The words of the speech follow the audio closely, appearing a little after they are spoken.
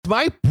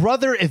my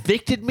brother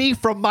evicted me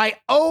from my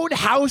own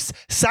house,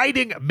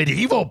 citing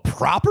medieval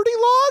property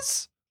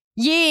laws?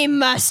 Ye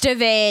must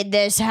evade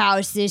this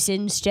house this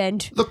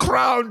instant. The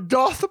crown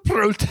doth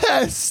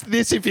protest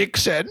this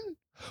eviction.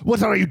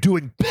 What are you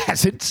doing,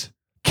 peasant?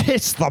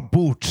 Kiss the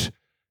boot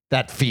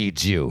that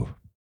feeds you.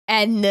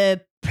 And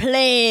the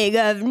plague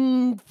of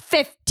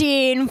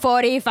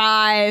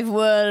 1545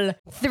 will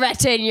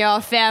threaten your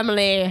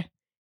family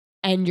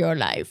and your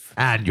life.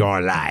 And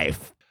your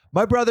life.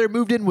 My brother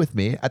moved in with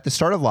me at the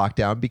start of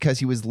lockdown because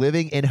he was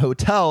living in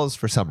hotels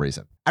for some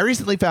reason. I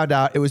recently found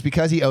out it was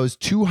because he owes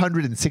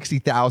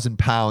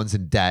 £260,000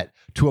 in debt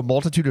to a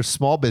multitude of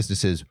small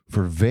businesses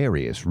for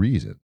various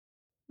reasons.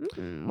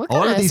 What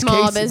kind of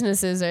small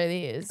businesses are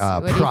these?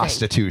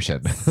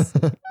 Prostitution.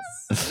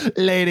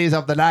 Ladies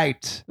of the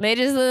night.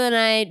 Ladies of the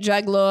night,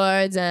 drug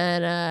lords,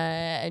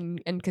 and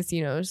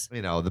casinos.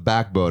 You know, the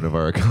backbone of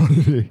our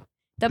economy.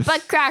 The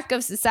butt crack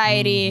of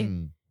society.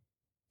 Mm-hmm.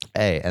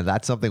 Hey, and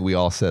that's something we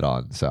all sit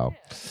on. So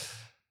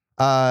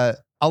a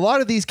lot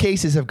of these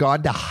cases have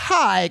gone to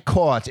high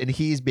court, and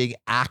he's being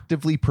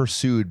actively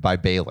pursued by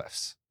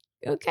bailiffs.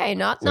 Okay,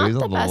 not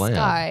the best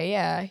guy.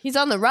 Yeah, he's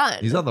on the run.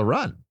 He's on the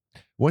run.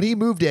 When he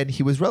moved in,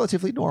 he was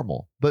relatively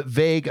normal, but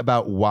vague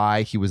about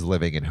why he was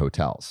living in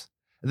hotels.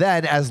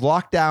 Then, as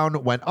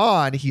lockdown went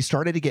on, he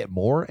started to get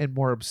more and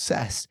more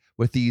obsessed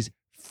with these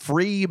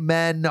free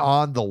men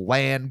on the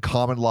land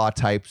common law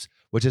types,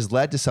 which has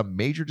led to some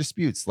major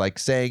disputes, like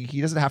saying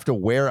he doesn't have to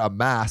wear a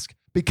mask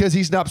because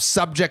he's not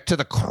subject to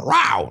the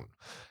crown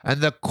and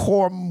the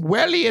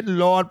Cromwellian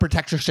Lord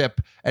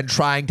Protectorship, and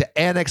trying to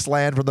annex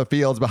land from the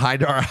fields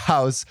behind our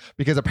house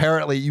because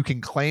apparently you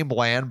can claim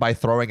land by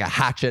throwing a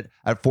hatchet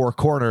at four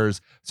corners.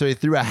 So he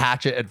threw a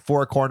hatchet at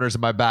four corners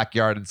in my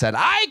backyard and said,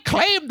 I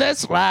claim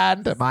this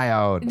land as my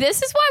own.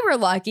 This is why we're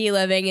lucky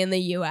living in the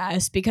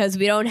U.S. because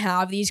we don't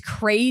have these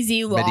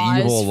crazy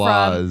medieval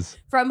laws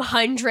from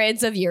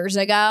hundreds of years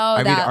ago.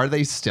 I mean, are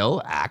they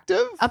still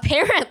active?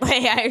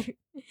 Apparently,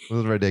 It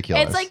was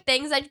ridiculous. It's like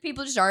things that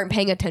people just aren't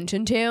paying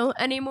attention to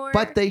anymore.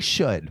 But they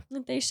should.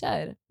 They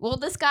should. Well,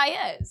 this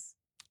guy is.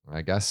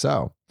 I guess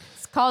so.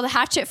 It's called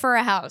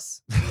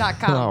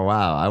hatchetforahouse.com. Oh,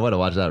 wow. I want to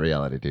watch that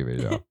reality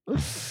TV show.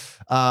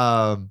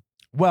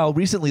 Well,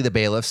 recently the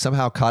bailiffs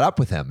somehow caught up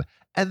with him,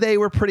 and they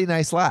were pretty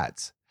nice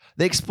lads.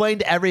 They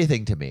explained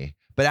everything to me,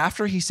 but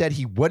after he said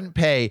he wouldn't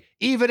pay,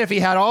 even if he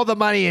had all the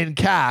money in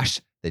cash,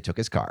 they took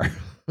his car.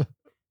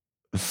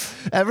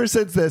 Ever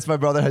since this, my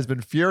brother has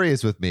been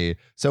furious with me,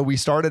 so we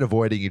started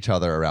avoiding each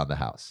other around the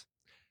house.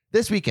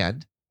 This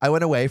weekend, I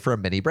went away for a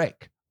mini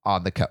break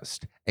on the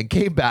coast and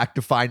came back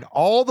to find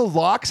all the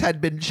locks had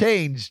been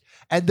changed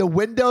and the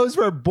windows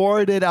were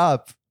boarded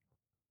up.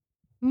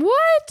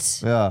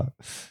 What? Yeah.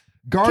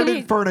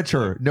 Garden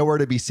furniture, nowhere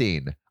to be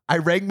seen. I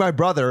rang my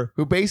brother,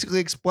 who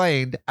basically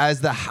explained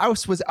as the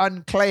house was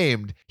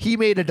unclaimed, he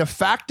made a de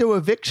facto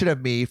eviction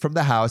of me from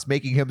the house,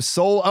 making him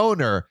sole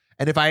owner.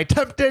 And if I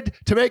attempted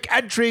to make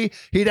entry,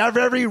 he'd have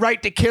every right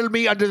to kill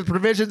me under the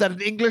provision that an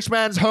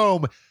Englishman's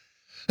home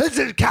is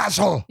a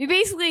castle. You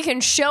basically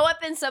can show up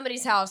in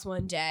somebody's house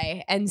one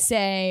day and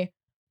say,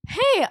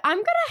 hey, I'm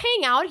going to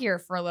hang out here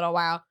for a little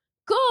while.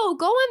 Go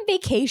on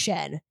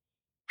vacation.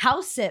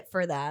 House sit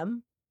for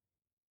them.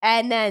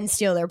 And then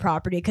steal their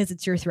property because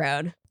it's your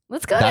throne.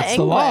 Let's go to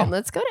England.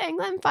 Let's go to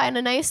England and find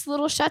a nice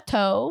little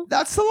chateau.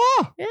 That's the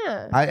law.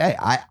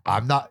 Yeah.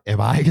 I'm not. Am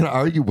I going to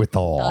argue with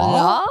the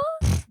law?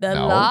 The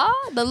law?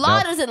 The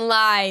law doesn't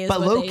lie.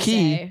 But low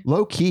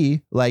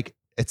key, like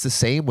it's the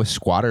same with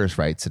squatters'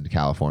 rights in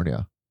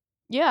California.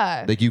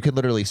 Yeah. Like you can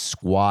literally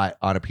squat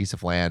on a piece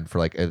of land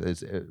for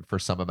for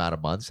some amount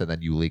of months and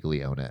then you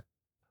legally own it.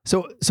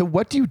 So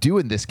what do you do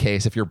in this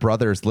case if your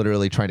brother is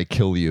literally trying to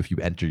kill you if you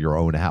enter your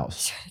own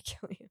house? Trying to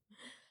kill you.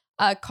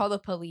 Call the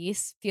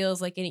police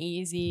feels like an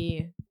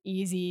easy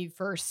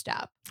first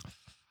step.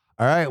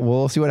 All right,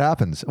 we'll see what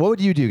happens. What would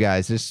you do,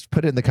 guys? Just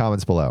put it in the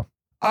comments below.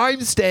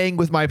 I'm staying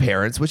with my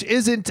parents, which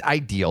isn't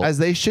ideal as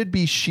they should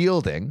be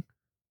shielding,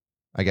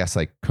 I guess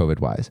like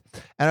COVID-wise.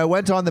 And I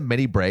went on the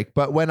mini break,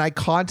 but when I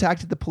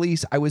contacted the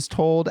police, I was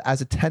told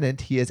as a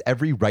tenant, he has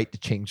every right to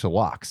change the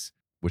locks,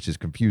 which is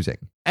confusing.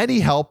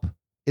 Any help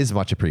is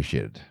much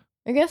appreciated.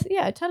 I guess,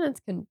 yeah, tenants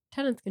can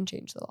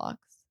change the locks.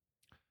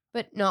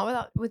 But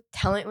not without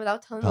telling the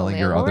landlord.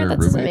 Your other that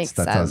roommates?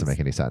 That doesn't make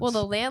any sense. Well,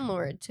 the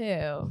landlord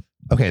too.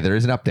 Okay, there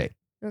is an update.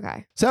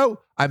 Okay. So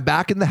I'm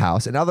back in the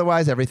house and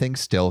otherwise everything's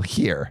still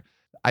here.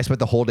 I spent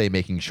the whole day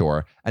making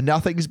sure and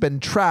nothing's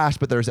been trashed,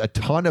 but there's a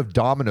ton of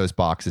Domino's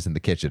boxes in the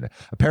kitchen.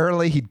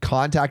 Apparently he'd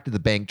contacted the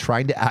bank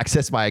trying to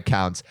access my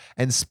accounts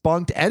and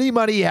spunked any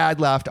money he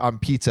had left on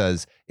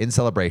pizzas in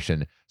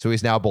celebration. So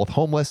he's now both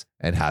homeless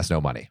and has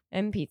no money.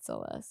 And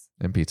pizzaless.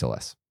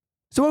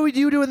 So what would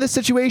you do in this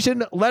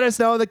situation? Let us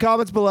know in the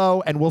comments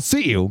below and we'll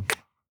see you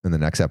in the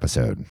next episode.